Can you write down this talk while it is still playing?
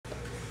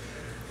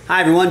Hi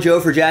everyone, Joe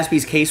for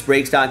JASPY'S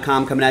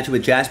coming at you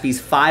with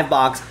JASPY'S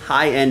 5-box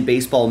high-end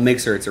baseball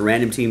mixer. It's a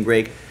random team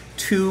break.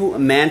 2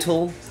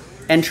 mantle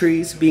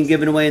entries being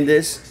given away in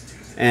this,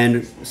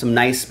 and some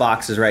nice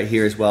boxes right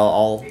here as well.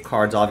 All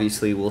cards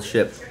obviously will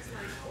ship.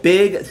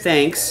 Big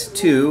thanks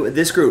to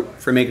this group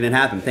for making it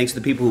happen. Thanks to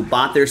the people who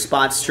bought their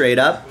spots straight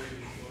up.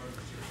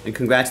 And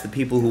congrats to the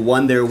people who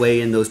won their way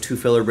in those 2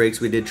 filler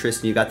breaks we did.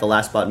 Tristan, you got the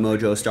last spot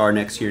mojo star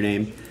next to your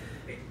name.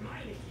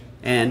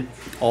 And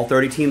all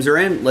 30 teams are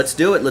in. Let's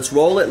do it. Let's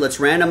roll it. Let's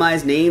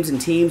randomize names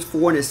and teams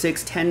 4 and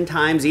 6 10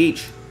 times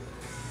each.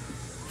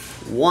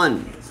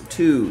 1,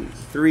 2,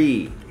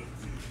 3,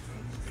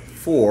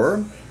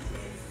 4,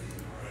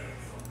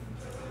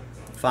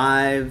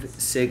 5,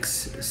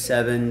 6,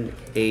 7,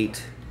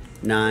 8,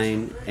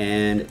 9,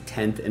 and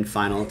 10th and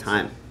final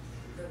time.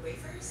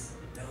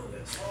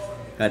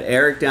 Got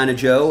Eric down to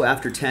Joe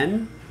after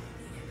 10.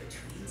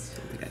 I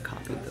think I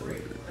copied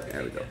those.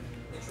 There we go.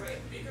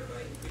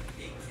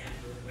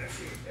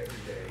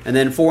 And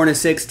then 4 and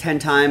 6 10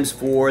 times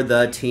for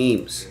the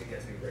teams.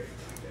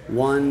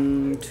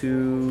 1,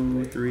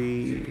 2,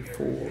 3,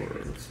 4,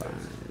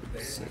 5,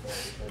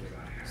 6,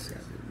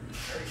 7,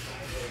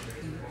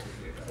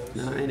 8,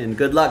 9, and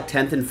good luck,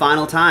 10th and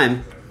final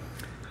time.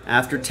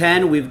 After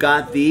 10, we've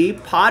got the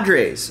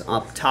Padres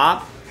up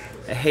top,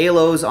 the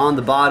Halos on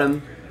the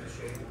bottom.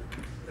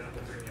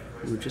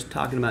 We were just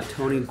talking about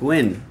Tony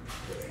Gwynn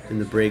in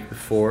the break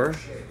before.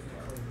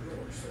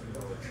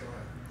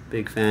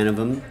 Big fan of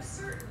him.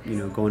 You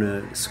know, going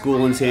to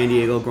school in San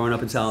Diego, growing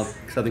up in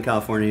Southern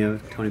California,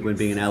 Tony Gwynn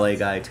being an LA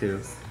guy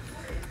too.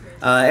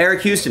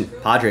 Eric Houston,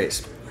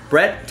 Padres.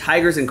 Brett,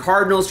 Tigers and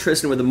Cardinals.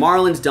 Tristan with the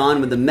Marlins.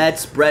 Don with the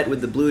Mets. Brett with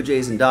the Blue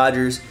Jays and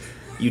Dodgers.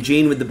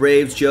 Eugene with the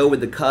Braves. Joe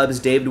with the Cubs.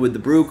 David with the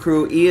Brew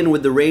Crew. Ian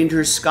with the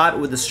Rangers. Scott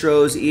with the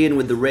Stros. Ian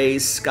with the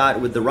Rays. Scott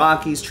with the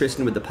Rockies.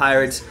 Tristan with the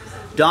Pirates.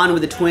 Don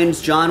with the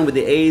Twins. John with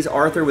the A's.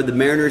 Arthur with the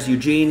Mariners.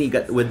 Eugene you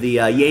got with the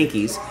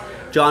Yankees.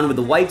 John with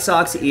the White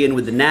Sox, Ian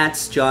with the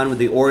Nats, John with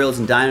the Orioles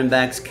and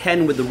Diamondbacks,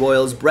 Ken with the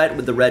Royals, Brett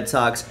with the Red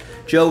Sox,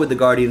 Joe with the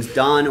Guardians,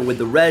 Don with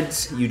the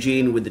Reds,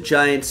 Eugene with the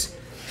Giants,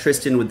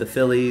 Tristan with the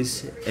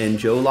Phillies, and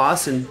Joe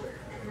Lawson,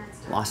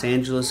 Los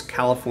Angeles,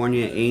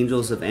 California,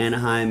 Angels of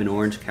Anaheim and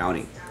Orange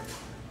County.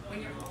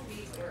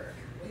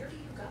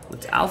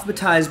 Let's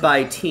alphabetize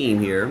by team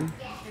here.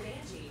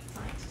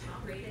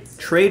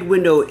 Trade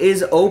window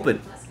is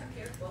open.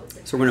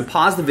 So we're going to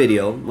pause the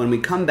video. When we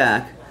come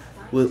back,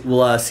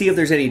 We'll see if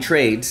there's any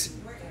trades,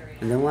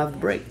 and then we'll have the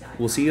break.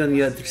 We'll see you on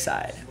the other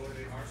side.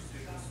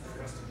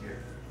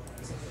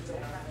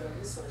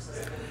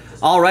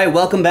 All right,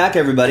 welcome back,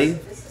 everybody.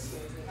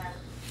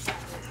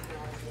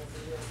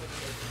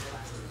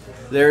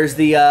 There's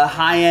the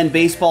high-end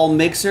baseball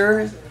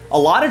mixer. A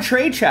lot of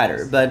trade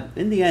chatter, but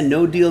in the end,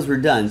 no deals were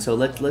done. So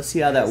let's see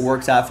how that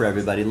works out for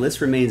everybody.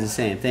 List remains the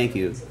same. Thank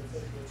you.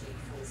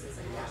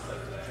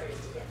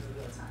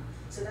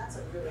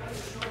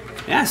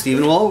 Yeah,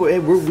 Stephen. Well,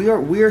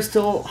 we are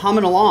still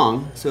humming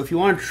along. So if you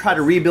want to try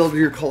to rebuild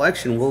your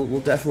collection, we're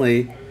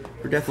definitely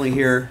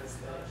here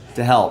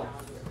to help.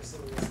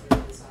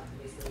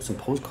 Some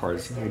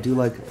postcards. I do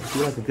like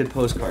a good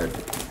postcard.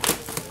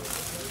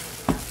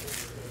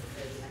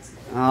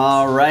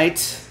 All right.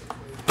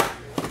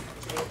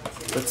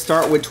 Let's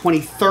start with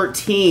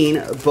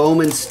 2013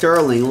 Bowman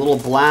Sterling. A little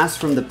blast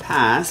from the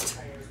past.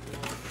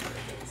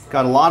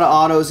 Got a lot of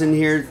autos in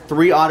here.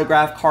 3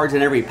 autographed cards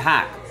in every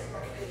pack.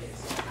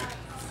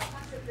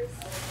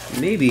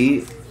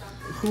 Maybe,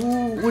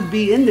 who would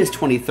be in this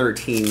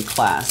 2013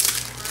 class?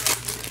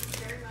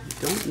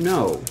 Don't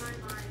know.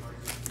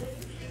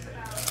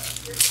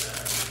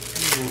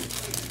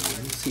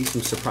 Let's see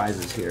some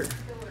surprises here.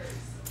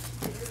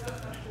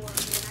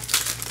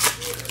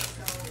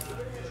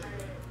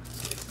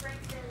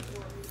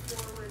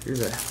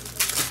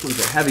 This one's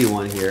a heavy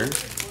one here.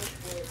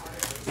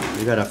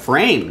 We got a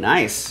frame,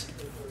 nice.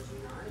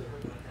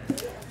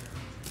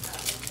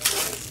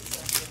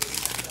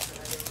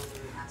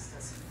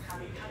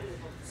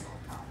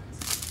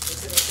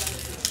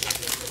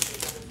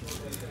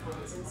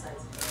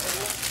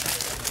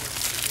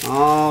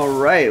 All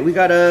right, we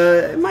got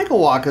a Michael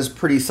Wacha's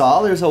pretty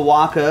solid. There's a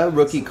Wacha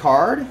rookie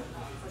card,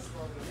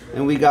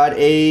 and we got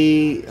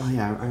a. Oh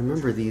yeah, I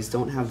remember these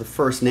don't have the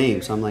first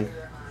name, so I'm like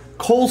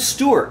Cole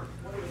Stewart.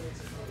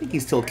 I think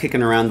he's still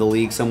kicking around the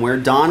league somewhere.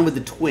 Don with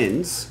the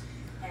Twins.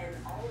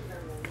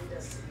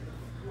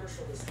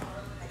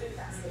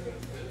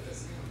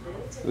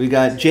 We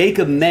got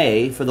Jacob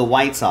May for the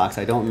White Sox.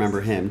 I don't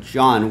remember him.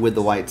 John with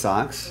the White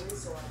Sox.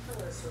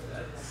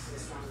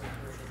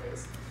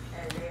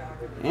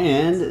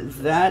 And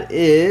that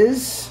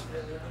is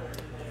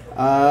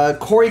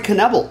Corey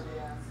Knebel,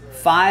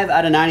 5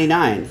 out of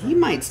 99. He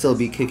might still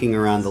be kicking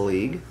around the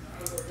league.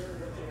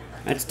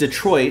 That's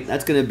Detroit.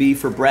 That's going to be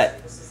for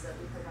Brett.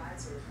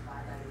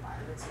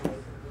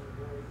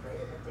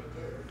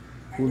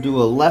 We'll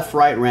do a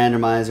left-right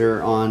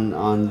randomizer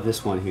on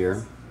this one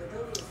here.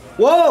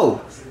 Whoa!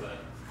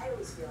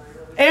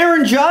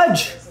 Aaron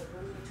Judge!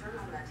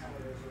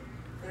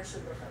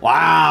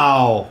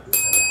 Wow!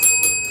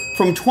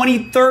 From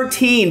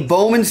 2013,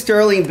 Bowman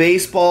Sterling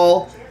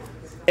Baseball,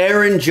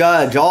 Aaron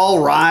Judge.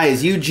 All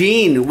rise.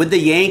 Eugene with the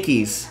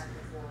Yankees.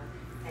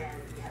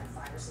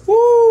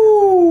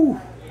 Woo!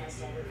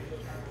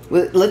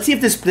 Let's see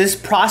if this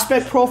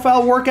prospect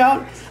profile work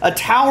out. A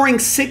towering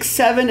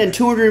 6'7" and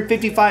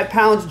 255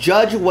 pounds,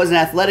 Judge was an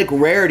athletic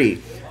rarity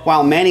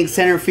while manning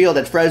center field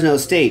at Fresno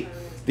State.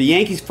 The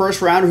Yankees'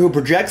 first rounder, who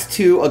projects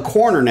to a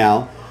corner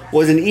now,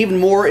 was an even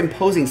more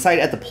imposing sight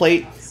at the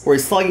plate, where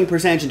his slugging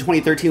percentage in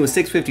 2013 was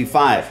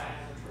 .655.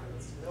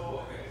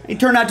 He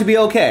turned out to be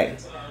okay.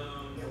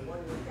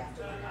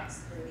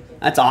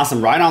 That's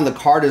awesome. Right on the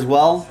card as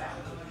well.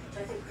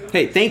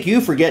 Hey, thank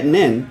you for getting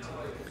in.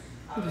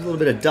 There's a little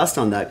bit of dust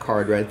on that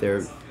card right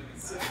there.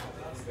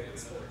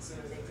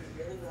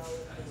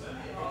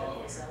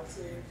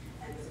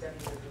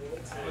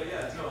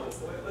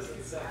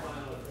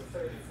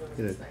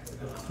 Get a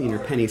cleaner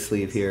penny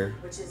sleeve here.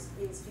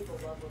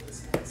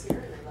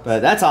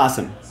 But that's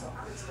awesome.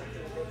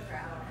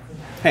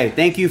 Hey,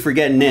 thank you for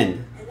getting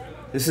in.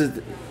 This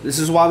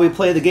is why we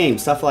play the game,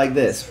 stuff like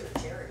this.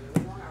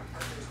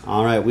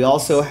 All right, we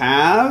also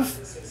have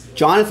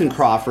Jonathan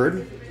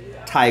Crawford,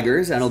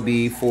 Tigers. That'll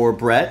be for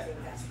Brett.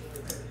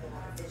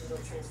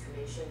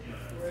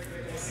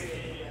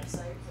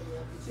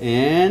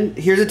 And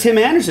here's a Tim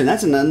Anderson.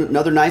 That's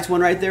another nice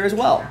one right there as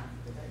well.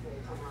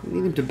 We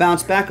need him to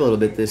bounce back a little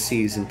bit this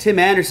season. Tim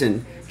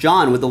Anderson,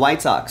 John with the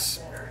White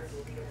Sox.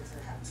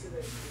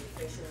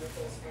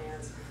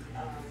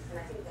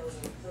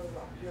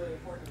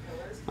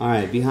 All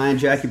right, behind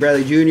Jackie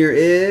Bradley Jr.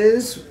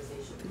 is, I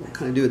think I'll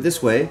kind of do it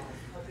this way,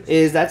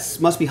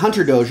 must be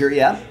Hunter Dozier,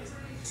 yeah.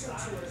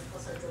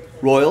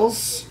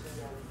 Royals.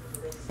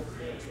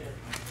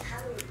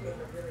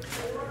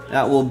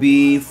 That will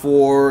be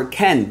for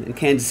Ken in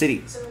Kansas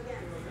City.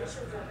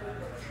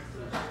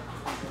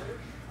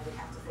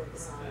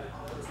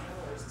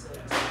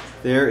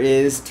 There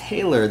is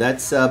Taylor.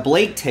 That's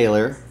Blake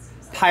Taylor,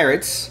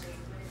 Pirates.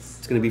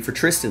 It's going to be for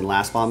Tristan,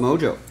 Last Spot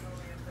Mojo.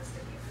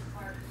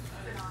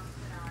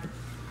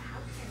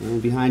 And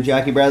behind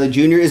Jackie Bradley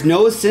Jr. is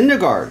Noah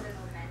Syndergaard.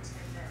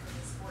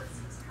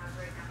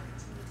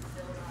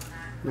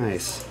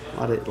 Nice.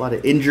 A lot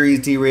of injuries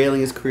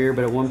derailing his career,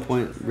 but at one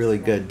point, really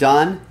good.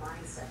 Don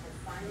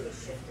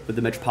with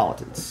the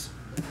Metropolitans.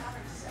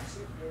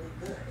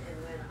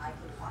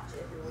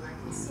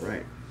 All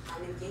right.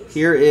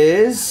 Here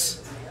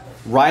is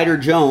Ryder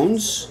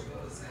Jones,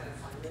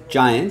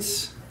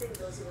 Giants.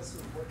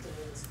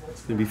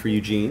 It's going to be for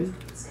Eugene.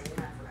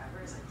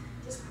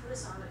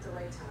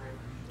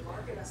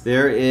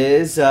 There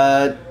is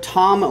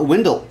Tom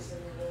Windle.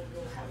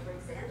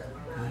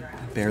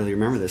 I barely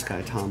remember this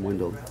guy, Tom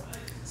Windle.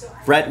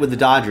 Brett with the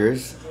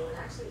Dodgers.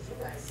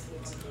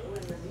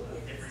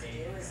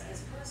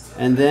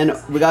 And then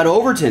we got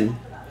Overton.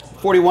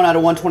 41 out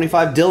of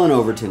 125, Dylan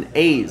Overton,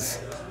 A's.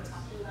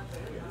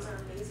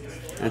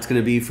 That's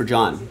going to be for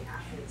John.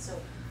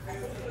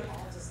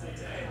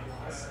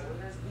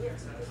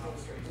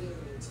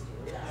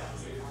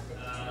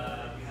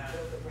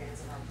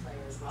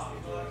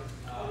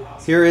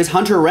 Here is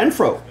Hunter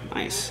Renfroe.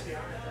 Nice.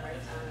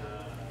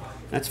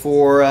 That's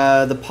for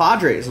the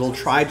Padres. A little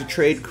tried to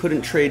trade,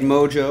 couldn't trade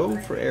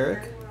mojo for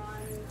Eric.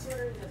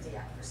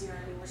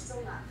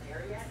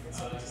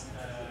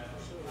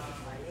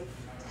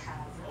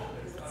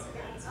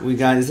 We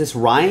got, is this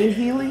Ryan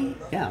Healy?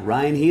 Yeah,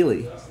 Ryan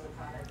Healy.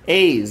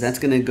 A's, that's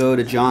going to go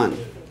to John.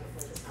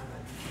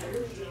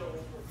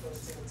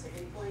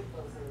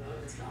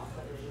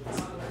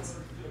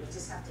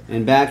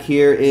 And back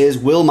here is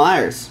Will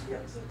Myers.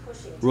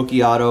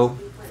 Rookie auto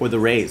for the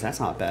Rays. That's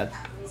not bad.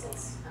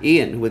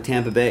 Ian with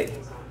Tampa Bay.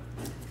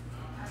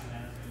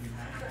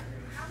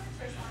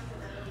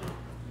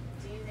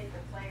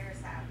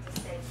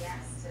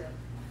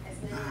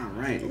 All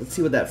right, let's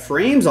see what that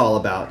frame's all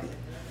about.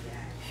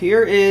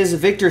 Here is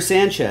Victor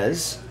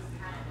Sanchez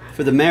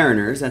for the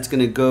Mariners. That's going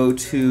to go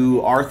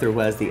to Arthur, who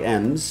has the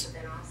M's.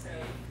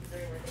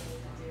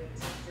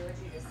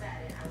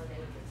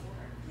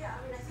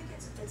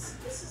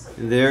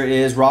 There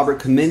is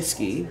Robert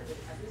Kaminsky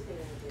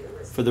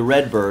for the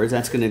Redbirds.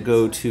 That's going to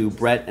go to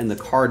Brett and the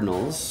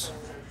Cardinals.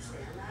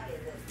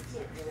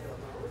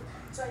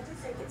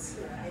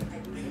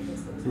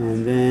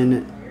 And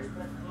then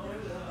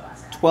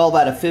 12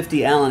 out of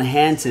 50, Alan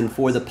Hansen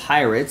for the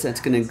Pirates. That's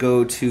going to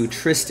go to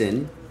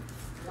Tristan.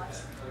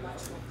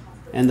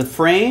 And the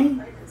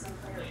frame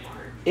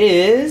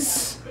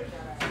is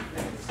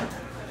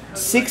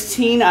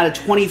 16 out of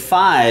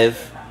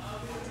 25.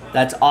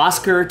 That's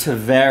Oscar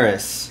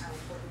Taveras,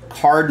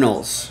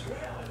 Cardinals.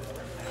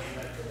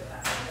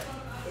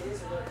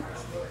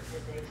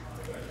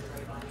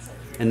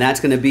 And that's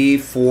going to be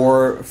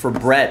for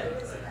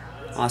Brett.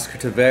 Oscar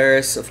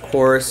Taveras, of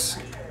course,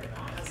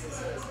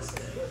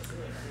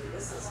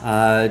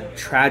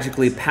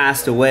 tragically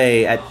passed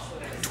away at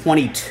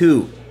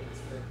 22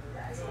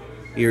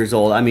 years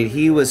old. I mean,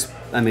 he was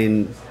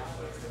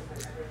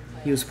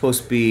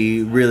supposed to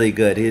be really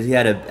good. He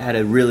had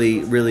a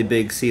really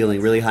big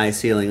ceiling, really high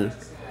ceiling.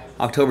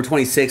 October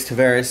 26th,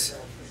 Taveras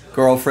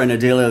girlfriend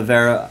Adelia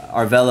Vera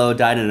Arvelo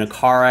died in a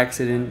car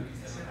accident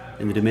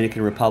in the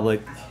Dominican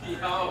Republic.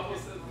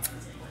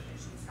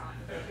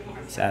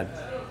 Sad.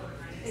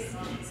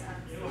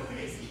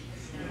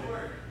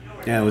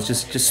 Yeah, it was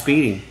just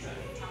speeding.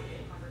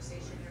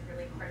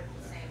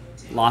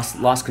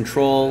 Lost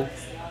control,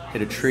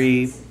 hit a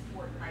tree.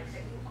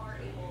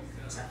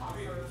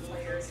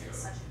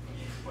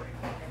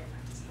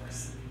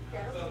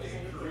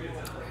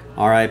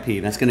 R.I.P.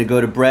 That's going to go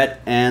to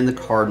Brett and the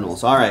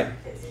Cardinals. All right.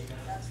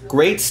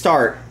 Great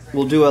start.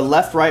 We'll do a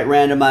left-right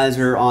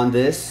randomizer on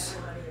this.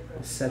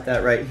 I'll set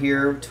that right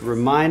here to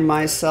remind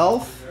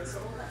myself.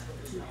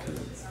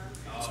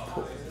 Let's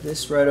put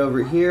this right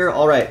over here.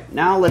 All right.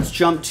 Now let's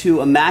jump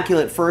to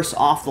Immaculate First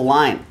off the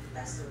line.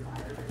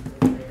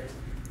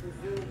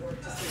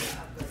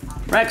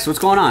 Rex, what's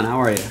going on? How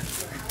are you?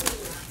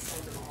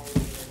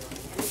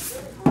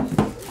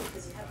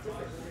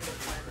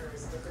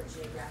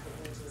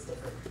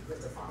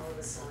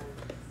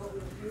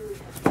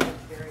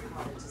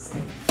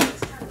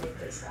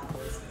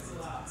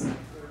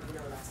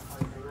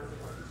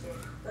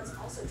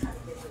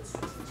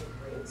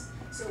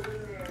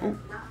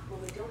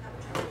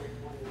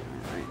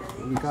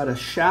 We got a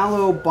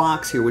shallow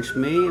box here, which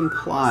may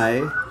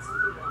imply,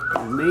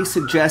 may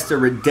suggest a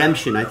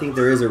redemption. I think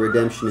there is a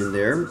redemption in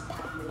there.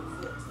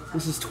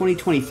 This is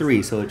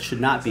 2023, so it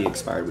should not be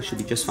expired. We should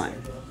be just fine.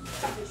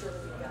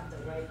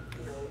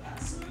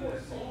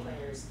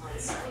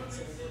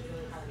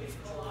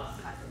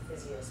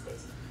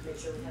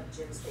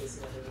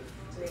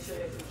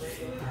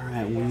 All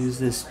right, we'll use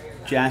this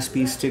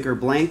JASPY'S sticker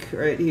blank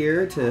right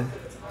here to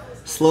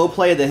slow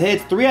play the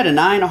hits. 3 out of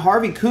 9,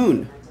 Harvey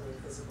Kuhn.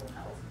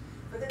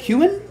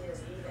 Kuhn?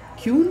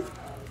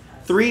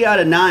 3 out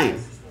of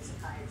 9.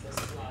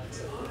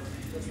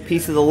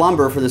 Piece of the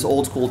lumber for this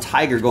old school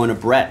Tiger going to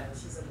Brett.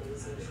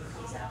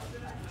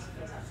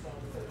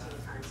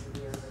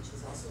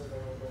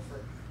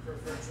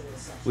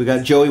 We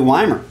got Joey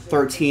Weimer,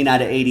 13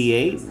 out of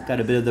 88. Got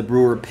a bit of the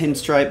Brewer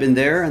pinstripe in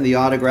there and the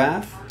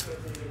autograph.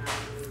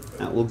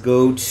 That will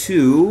go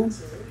to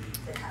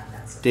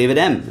David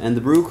M. and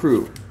the Brew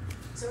Crew.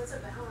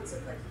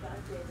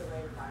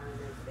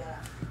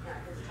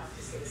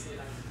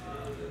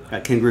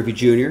 Got Ken Griffey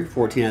Jr.,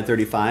 14 out of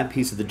 35.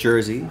 Piece of the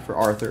jersey for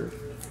Arthur.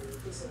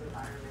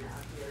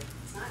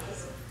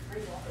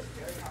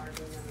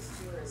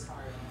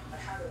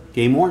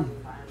 Game worn.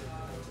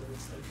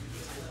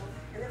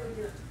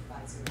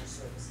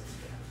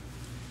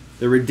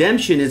 The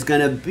redemption is going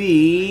to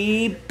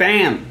be,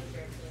 bam,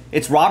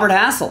 it's Robert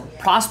Hassel.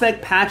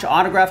 Prospect Patch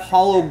Autograph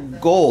Hollow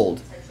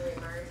Gold.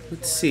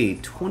 Let's see,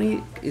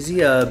 20, is he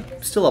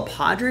still a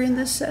Padre in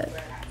this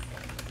set?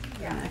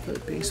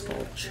 Immaculate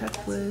Baseball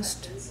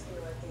Checklist.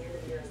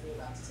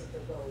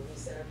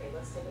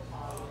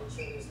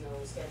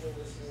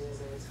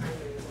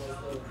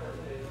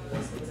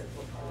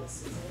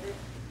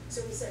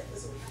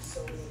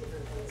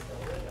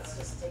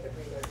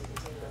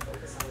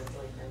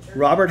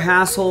 Robert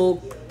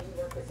Hassel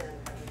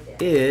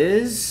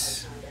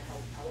is,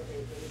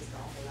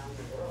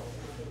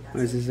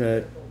 what is this,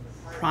 a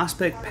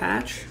prospect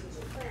patch?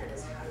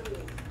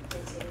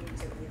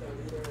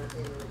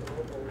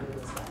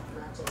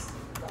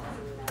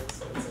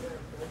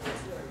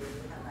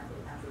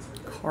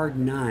 Card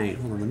 9.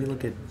 Hold on, let me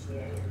look at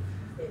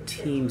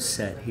team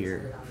set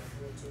here.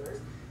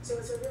 So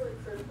it's a really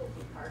critical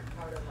part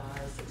of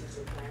our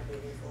strategic plan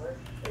moving forward.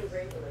 A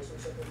great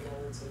relationship with the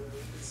other team.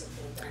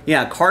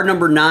 Yeah, card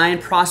number 9,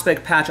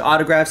 prospect patch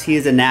autographs. He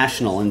is a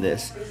national in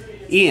this.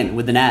 Ian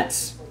with the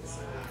Nats.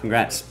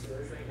 Congrats.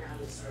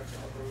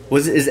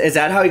 Is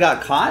that how he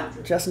got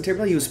caught? Justin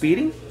Timberlake? He was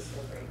speeding?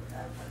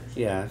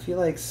 Yeah, I feel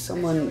like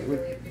someone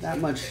with that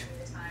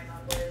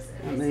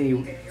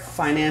many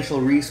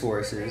financial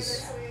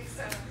resources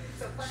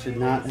should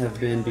not have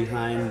been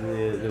behind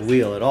the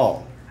wheel at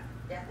all,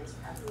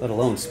 let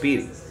alone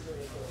speeding.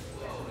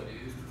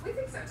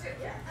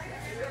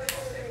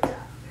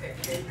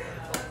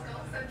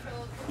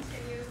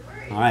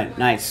 All right,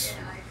 nice.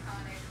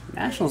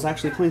 Nationals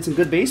actually playing some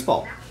good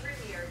baseball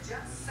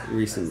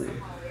recently.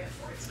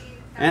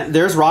 And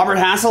there's Robert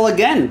Hassel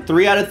again,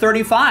 3 out of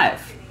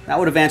 35. That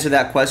would have answered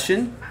that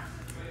question.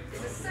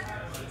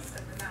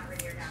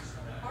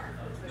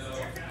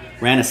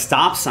 Ran a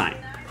stop sign.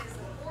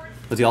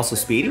 Was he also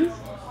speeding?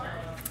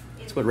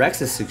 That's what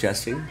Rex is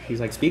suggesting. He's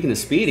like, speaking of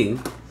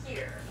speeding,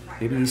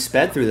 maybe he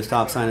sped through the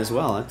stop sign as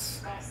well.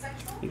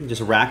 You can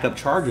just rack up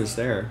charges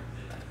there.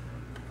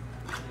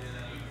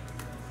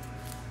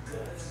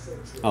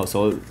 Oh,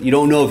 so you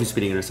don't know if he's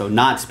speeding or so.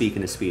 Not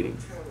speaking of speeding.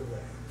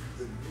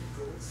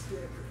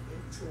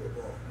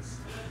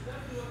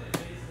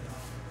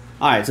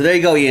 All right, so there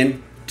you go,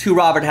 Ian. 2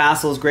 Robert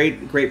Hassels,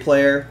 great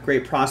player,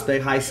 great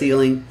prospect, high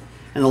ceiling.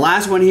 And the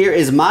last one here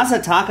is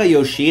Masataka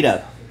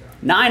Yoshida.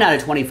 9 out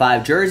of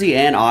 25, jersey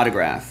and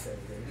autograph.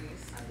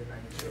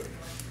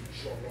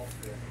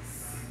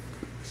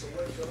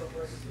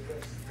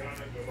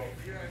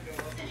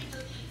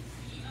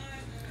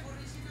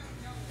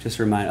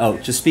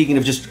 Just speaking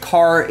of just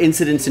car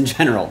incidents in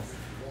general.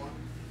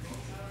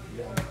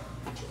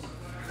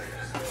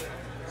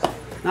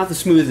 Not the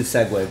smoothest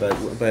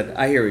segue, but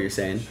I hear what you're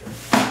saying.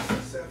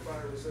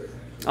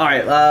 All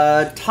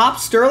right, top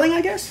Sterling,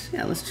 I guess.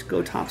 Yeah, let's just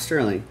go top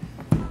Sterling.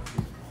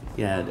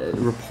 Yeah,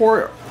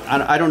 report.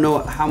 I don't know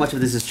how much of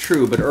this is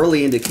true, but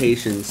early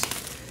indications.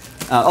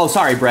 Oh,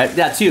 sorry, Brett.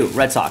 That's you.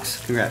 Red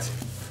Sox. Congrats.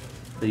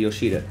 The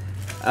Yoshida.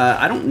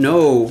 I don't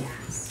know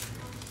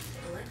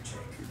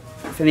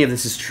if any of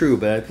this is true,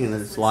 but I think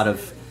there's a lot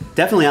of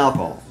definitely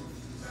alcohol.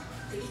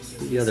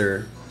 The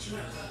other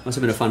must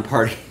have been a fun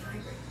party.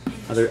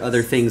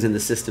 Other things in the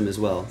system as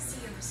well.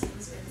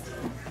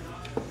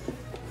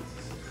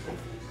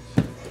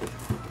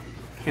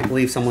 Can't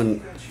believe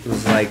someone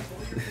was like,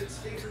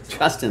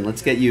 Justin,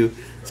 let's get you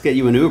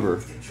an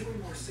Uber.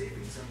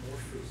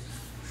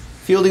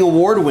 Fielding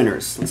award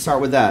winners. Let's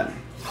start with that.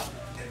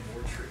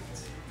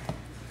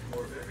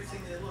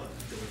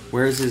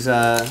 Where's his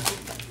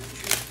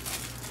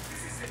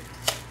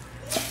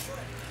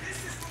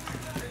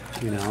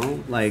you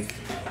know, like,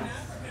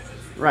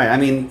 right, I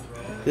mean,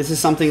 this is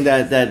something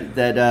that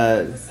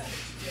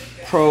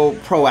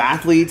pro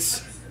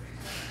athletes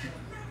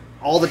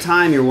all the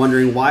time, you're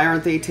wondering, why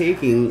aren't they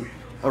taking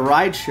a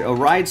ride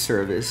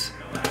service?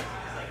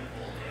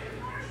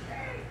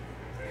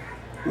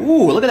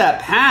 Ooh, look at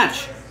that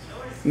patch.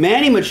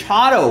 Manny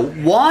Machado,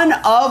 1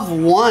 of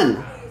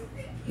 1.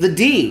 The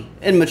D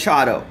in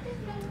Machado.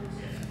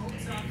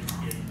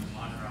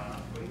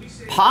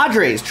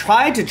 Padres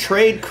tried to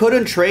trade,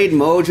 couldn't trade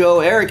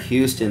Mojo. Eric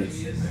Houston.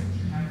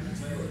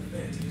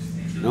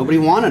 Nobody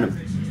wanted him.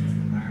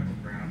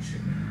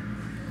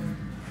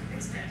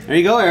 There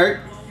you go, Eric.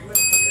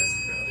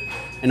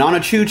 And on a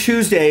Chew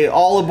Tuesday,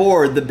 all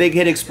aboard the Big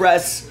Hit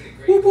Express.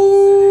 Woo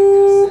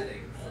woo!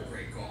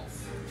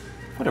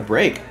 What a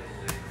break.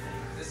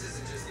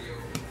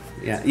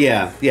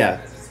 Yeah.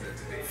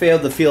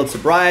 Failed the field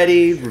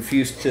sobriety,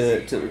 refused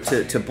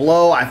to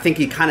blow. I think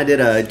he kind of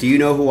did a "Do you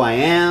know who I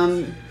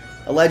am?"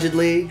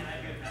 allegedly,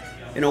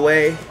 in a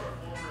way.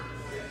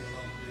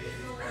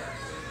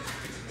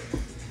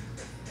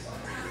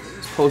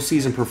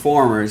 Postseason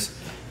performers.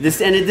 This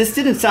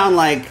didn't sound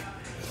like,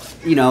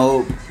 you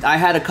know, I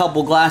had a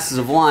couple glasses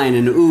of wine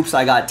and oops,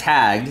 I got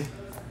tagged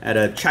at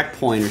a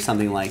checkpoint or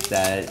something like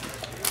that.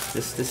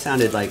 This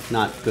sounded like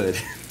not good.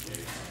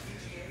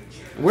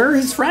 Where are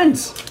his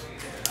friends?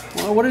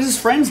 Well, what are his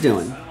friends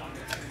doing?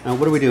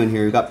 What are we doing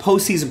here? We've got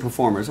postseason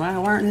performers. Why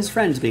aren't his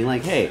friends being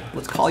like, hey,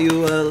 let's call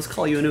you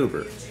an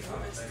Uber.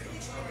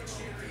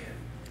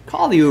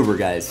 Call the Uber,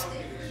 guys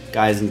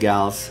and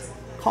gals.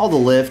 Call the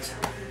Lyft.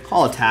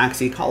 Call a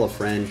taxi. Call a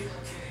friend.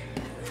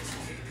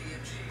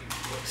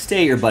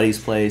 Stay at your buddy's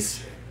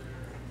place.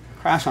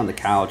 Crash on the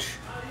couch.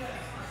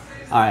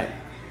 All right.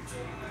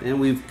 And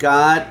we've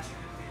got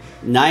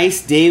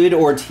nice David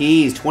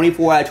Ortiz,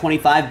 24 out of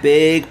 25,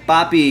 big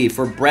boppy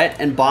for Brett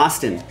and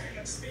Boston.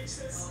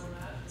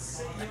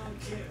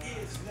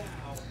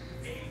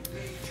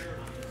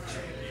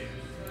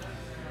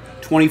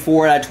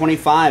 $24 out of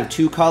 25,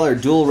 2-color,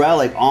 dual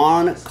relic,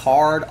 on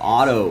card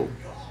auto.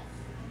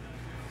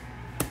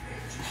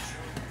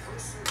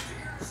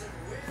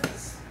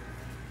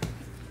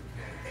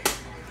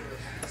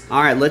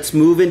 All right, let's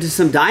move into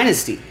some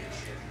Dynasty.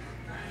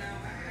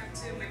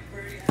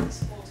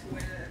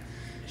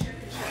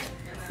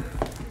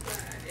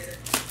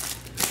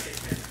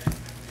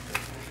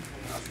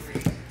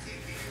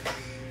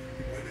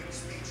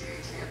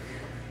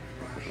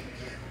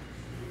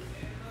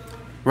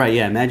 Right,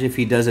 yeah, imagine if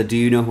he does a "Do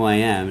you know who I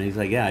am?" and he's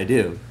like, yeah, I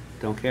do.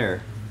 Don't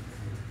care.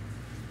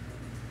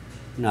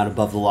 I'm not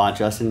above the law,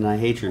 Justin, and I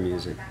hate your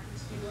music.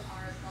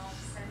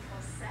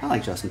 I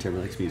like Justin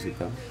Timberlake's music,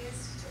 though.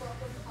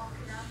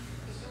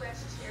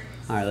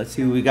 All right, let's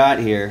see what we got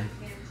here.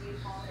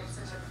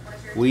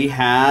 We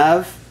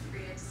have,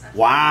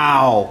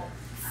 wow,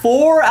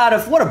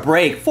 what a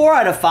break. 4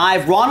 out of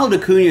 5, Ronald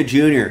Acuna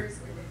Jr.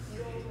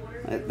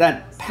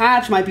 That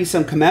patch might be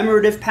some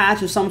commemorative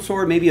patch of some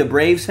sort. Maybe a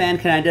Braves fan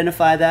can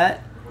identify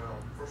that.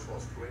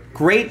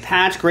 Great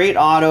patch, great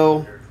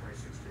auto.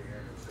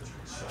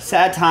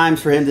 Sad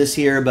times for him this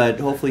year, but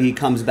hopefully he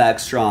comes back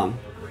strong.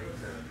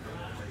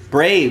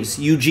 Braves,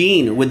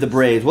 Eugene with the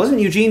Braves. Wasn't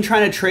Eugene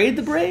trying to trade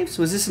the Braves?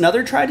 Was this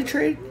another try to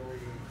trade?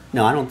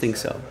 No, I don't think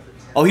so.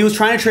 Oh, he was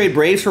trying to trade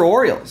Braves for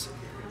Orioles.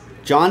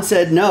 John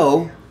said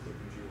no.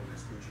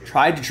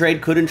 Tried to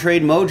trade, couldn't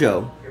trade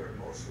Mojo.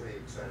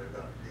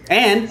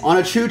 And on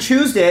a Chew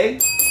Tuesday,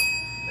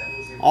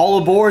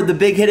 all aboard the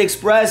Big Hit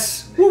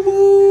Express.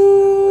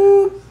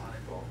 Woo-hoo!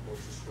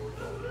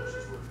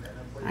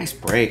 Nice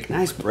break,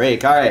 nice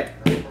break. All right.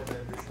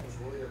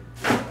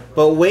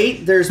 But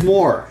wait, there's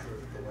more.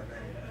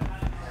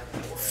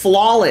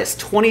 Flawless,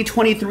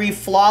 2023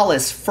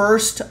 Flawless,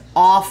 first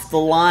off the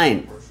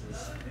line.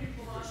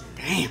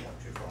 Damn.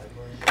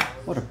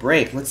 What a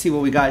break. Let's see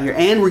what we got here.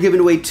 And we're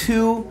giving away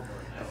 2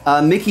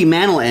 Mickey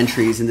Mantle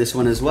entries in this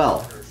one as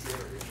well.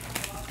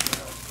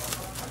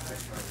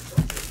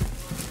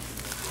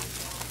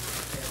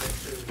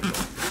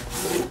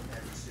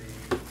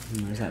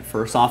 There's that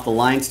first off the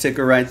line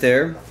sticker right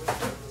there.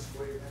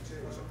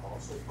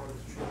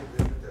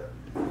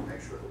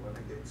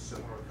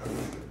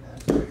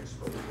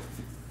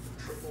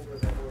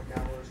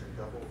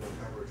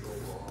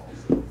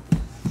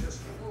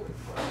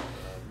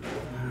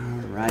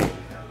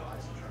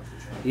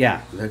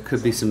 Yeah, there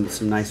could be some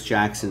nice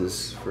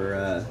Jacksons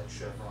for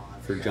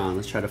John.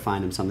 Let's try to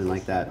find him something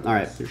like that. All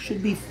right, there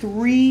should be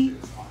 3.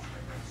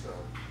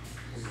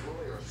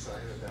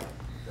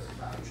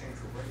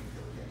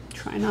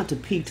 Try not to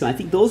peek too. I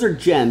think those are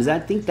gems. I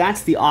think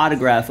that's the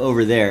autograph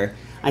over there.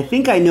 I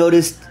think I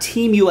noticed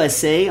Team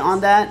USA on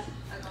that.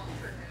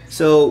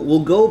 So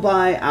we'll go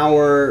by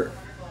our,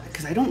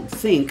 because I don't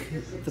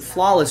think the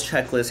Flawless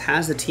checklist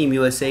has the Team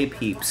USA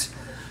peeps.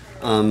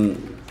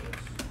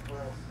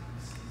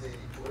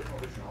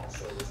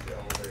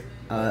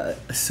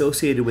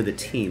 Associated with a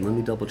team. Let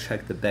me double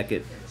check the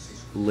Beckett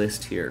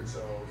list here.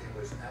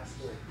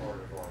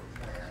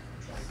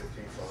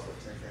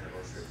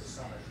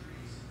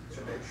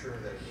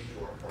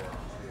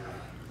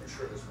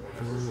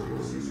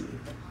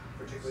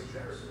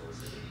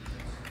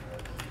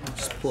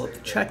 Just pull up the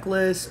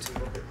checklist.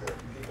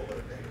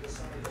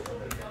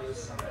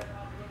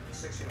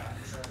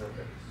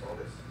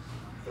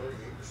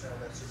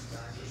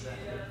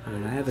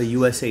 And I have a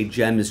USA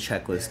Gems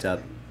checklist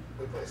up.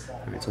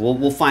 All right, so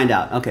we'll find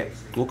out. Okay,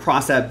 we'll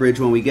cross that bridge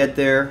when we get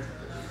there.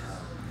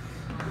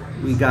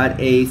 We got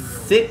a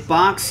thick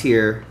box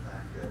here.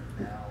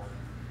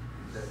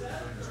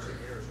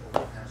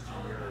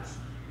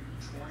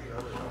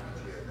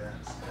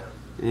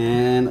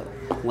 And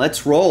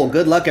let's roll.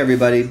 Good luck,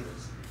 everybody.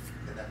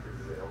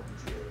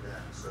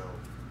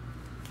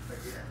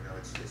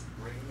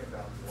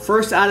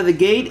 First out of the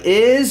gate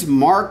is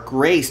Mark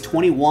Grace,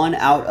 21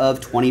 out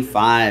of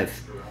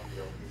 25.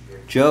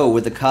 Joe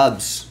with the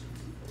Cubs.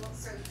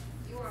 So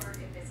you are a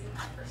busy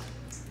person.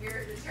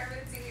 You're the chairman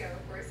and CEO,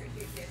 of course, of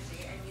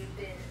KPMG, and you've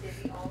been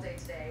busy all day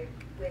today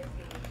with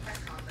the press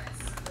conference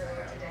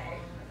earlier today,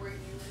 where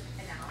you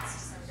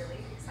announced some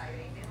really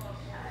exciting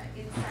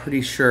insights. I'm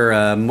pretty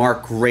sure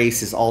Mark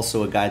Grace is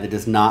also a guy that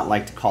does not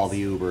like to call the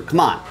Uber.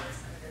 Come on,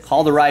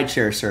 call the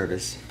rideshare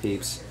service,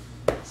 peeps.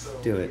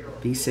 Do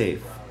it. Be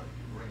safe.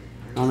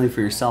 Not only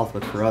for yourself,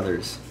 but for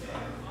others.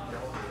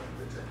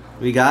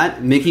 We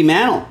got Mickey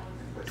Mantle,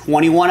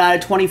 21 out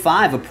of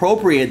 25.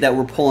 Appropriate that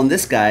we're pulling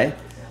this guy.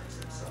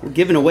 We're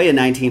giving away a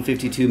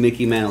 1952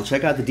 Mickey Mantle.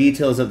 Check out the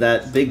details of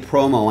that big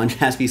promo on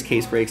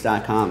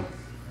JASPY'sCaseBreaks.com.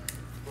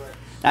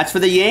 That's for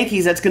the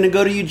Yankees. That's going to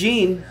go to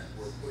Eugene.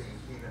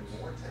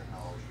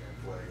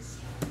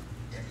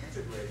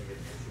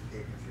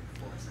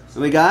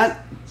 And we got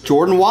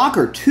Jordan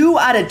Walker, 2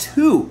 out of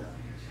 2.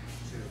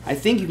 I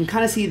think you can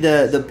kind of see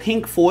the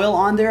pink foil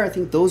on there. I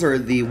think those are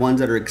the ones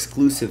that are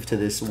exclusive to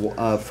this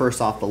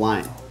first off the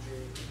line.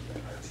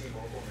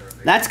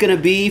 That's going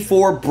to be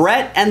for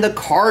Brett and the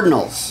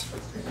Cardinals.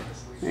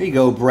 There you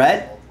go,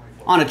 Brett.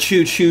 On a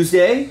Chew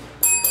Tuesday.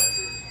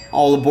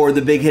 All aboard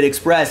the Big Hit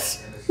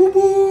Express.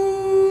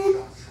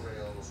 Woo-hoo!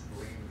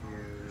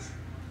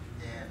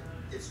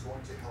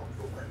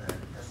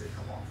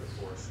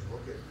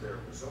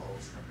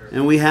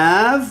 And we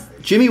have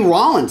Jimmy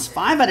Rollins,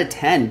 5 out of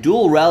 10.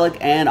 Dual relic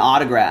and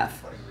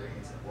autograph.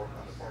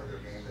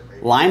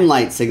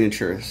 Limelight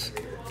signatures.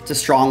 It's a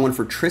strong one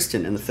for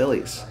Tristan and the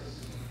Phillies.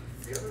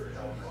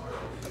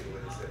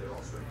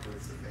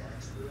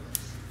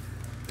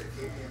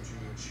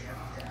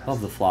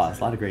 Love the flaws.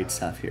 A lot of great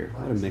stuff here.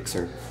 What a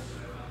mixer.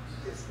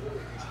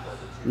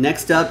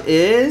 Next up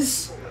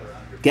is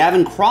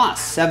Gavin Cross,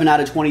 7 out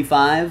of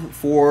 25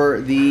 for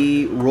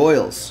the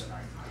Royals.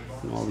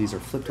 And all these are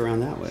flipped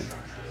around that way.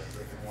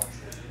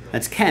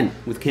 That's Ken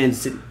with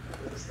Kansas City.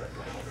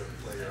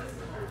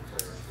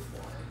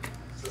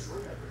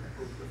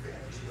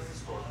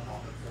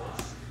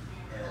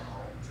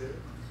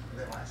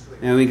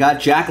 And we got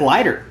Jack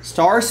Leiter,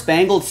 Star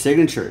Spangled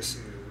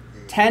Signatures,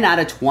 10 out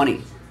of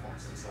 20.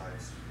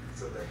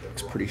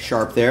 Looks pretty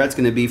sharp there. That's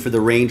going to be for the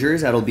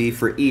Rangers. That'll be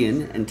for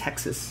Ian in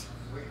Texas.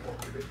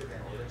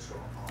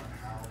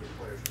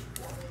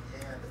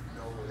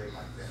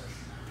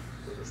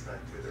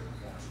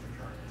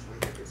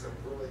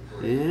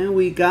 And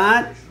we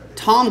got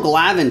Tom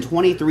Glavine,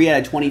 23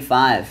 out of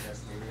 25.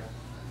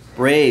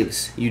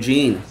 Braves,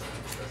 Eugene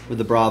with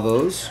the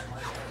Bravos.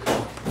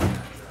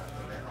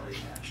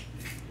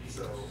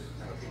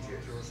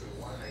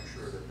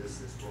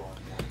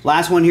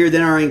 Last one here,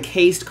 then our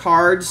encased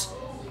cards.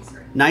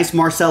 Nice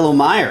Marcelo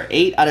Meyer,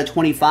 8 out of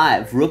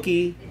 25.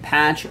 Rookie,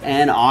 patch,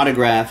 and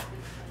autograph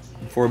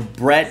for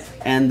Brett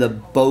and the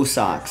Bo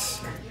Sox.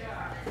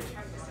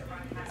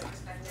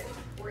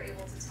 There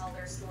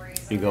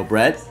you go,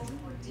 Brett.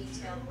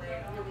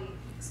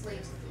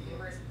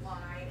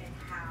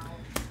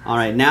 All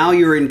right, now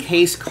you're in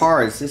case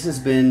cards. This has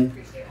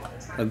been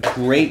a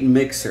great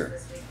mixer.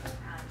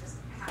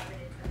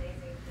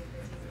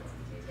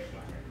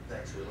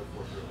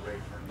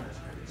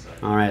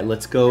 All right,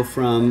 let's go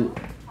from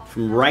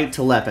right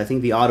to left. I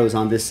think the auto's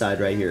on this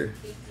side right here.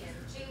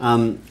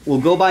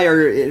 We'll go by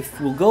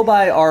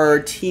our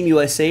Team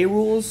USA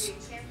rules.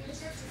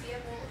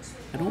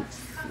 I don't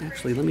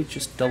actually. Let me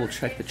just double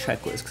check the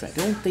checklist because I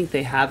don't think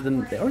they have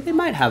them, or they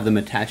might have them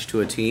attached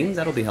to a team.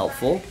 That'll be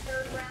helpful.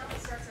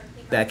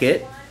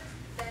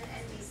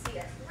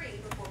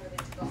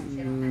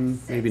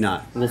 Maybe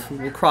not. We'll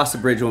cross the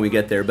bridge when we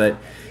get there. But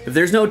if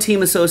there's no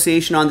team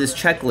association on this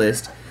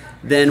checklist,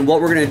 then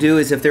what we're going to do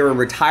is if they're a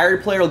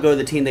retired player, it'll go to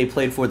the team they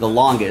played for the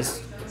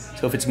longest.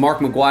 So if it's Mark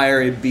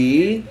McGuire, it'd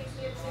be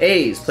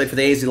A's. Played for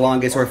the A's the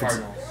longest. Or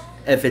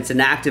if it's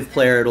an active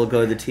player, it'll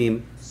go to the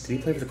team. Did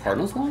he play for the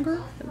Cardinals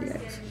longer?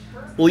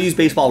 We'll use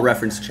Baseball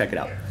Reference to check it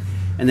out.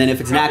 And then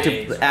if it's an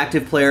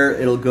active player,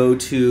 it'll go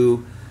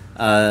to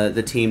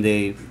the team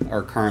they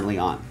are currently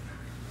on.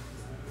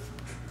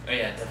 Oh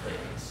yeah, definitely.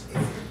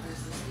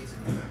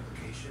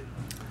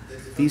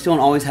 These don't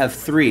always have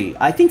 3.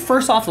 I think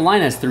first off the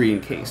line has 3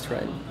 encased,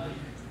 right?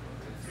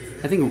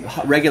 I think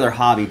regular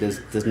hobby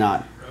does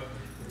not.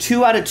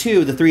 2 out of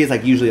 2, the 3 is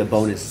like usually a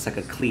bonus. It's like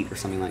a cleat or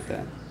something like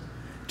that.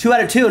 2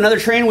 out of 2, another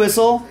train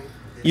whistle.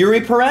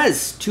 Yuri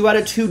Perez, 2 out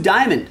of 2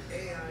 diamond.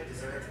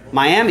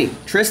 Miami,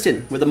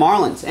 Tristan with the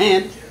Marlins.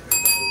 And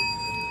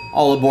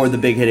all aboard the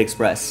Big Hit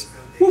Express.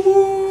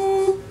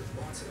 Woo-hoo!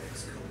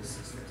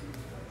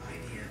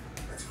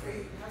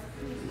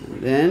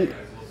 Then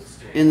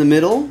in the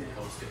middle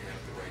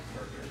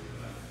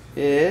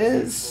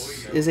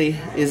is a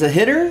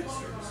hitter.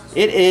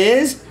 It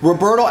is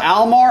Roberto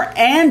Alomar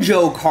and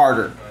Joe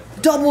Carter.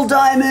 Double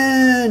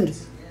diamond.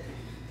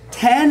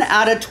 10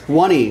 out of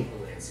 20.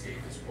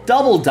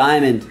 Double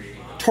diamond.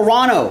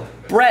 Toronto,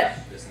 Brett.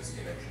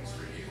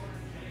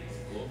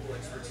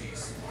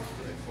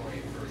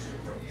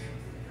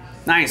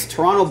 Nice,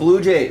 Toronto Blue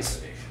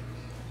Jays.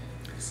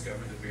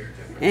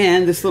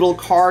 And this little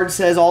card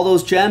says all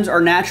those gems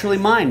are naturally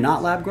mined,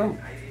 not lab grown.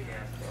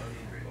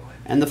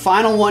 And the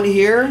final one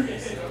here,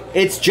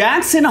 it's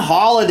Jackson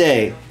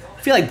Holiday.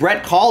 I feel like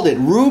Brett called it.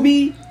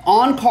 Ruby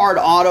on-card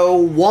auto,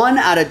 1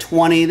 out of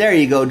 20. There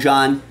you go,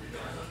 John.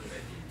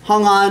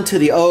 Hung on to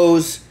the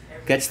O's.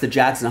 Gets the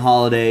Jackson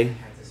Holiday,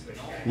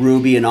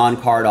 Ruby, and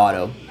on-card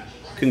auto.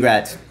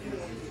 Congrats.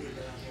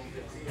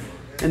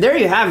 And there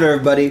you have it,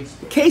 everybody.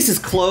 The case is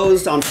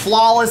closed on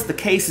Flawless. The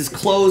case is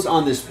closed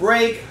on this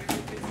break.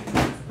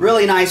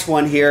 Really nice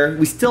one here.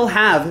 We still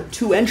have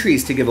 2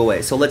 entries to give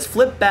away. So let's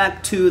flip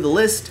back to the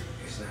list.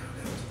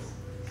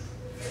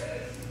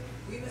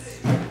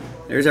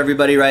 There's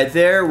everybody right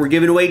there. We're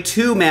giving away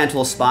 2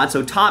 mantle spots,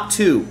 so top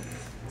 2.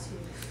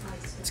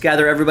 Let's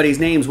gather everybody's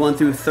names 1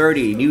 through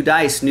 30. New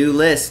dice, new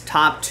list,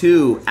 top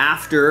 2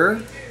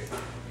 after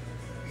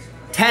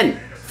 10.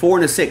 4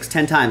 and a 6,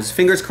 10 times.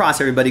 Fingers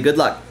crossed, everybody. Good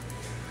luck.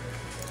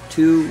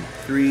 2,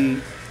 3,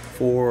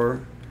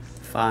 4,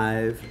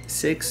 5,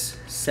 6,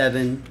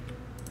 7,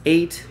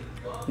 8,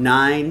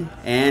 9,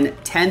 and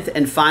 10th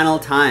and final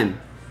time.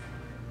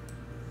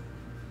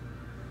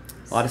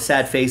 A lot of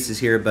sad faces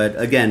here, but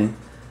again,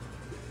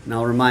 and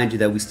I'll remind you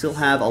that we still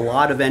have a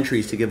lot of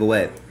entries to give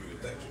away.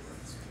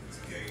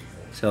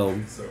 So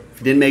if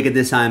you didn't make it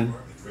this time,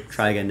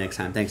 try again next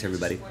time. Thanks,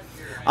 everybody.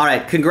 All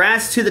right,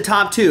 congrats to the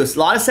top 2. It's a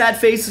lot of sad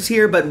faces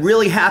here, but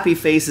really happy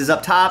faces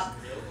up top.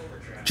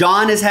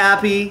 John is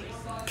happy.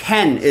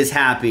 Ken is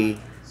happy.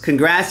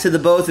 Congrats to the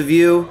both of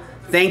you.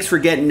 Thanks for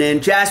getting in.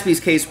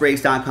 JASPY'S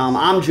CaseBreaks.com.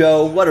 I'm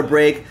Joe. What a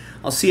break.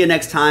 I'll see you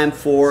next time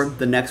for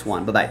the next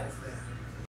one. Bye-bye.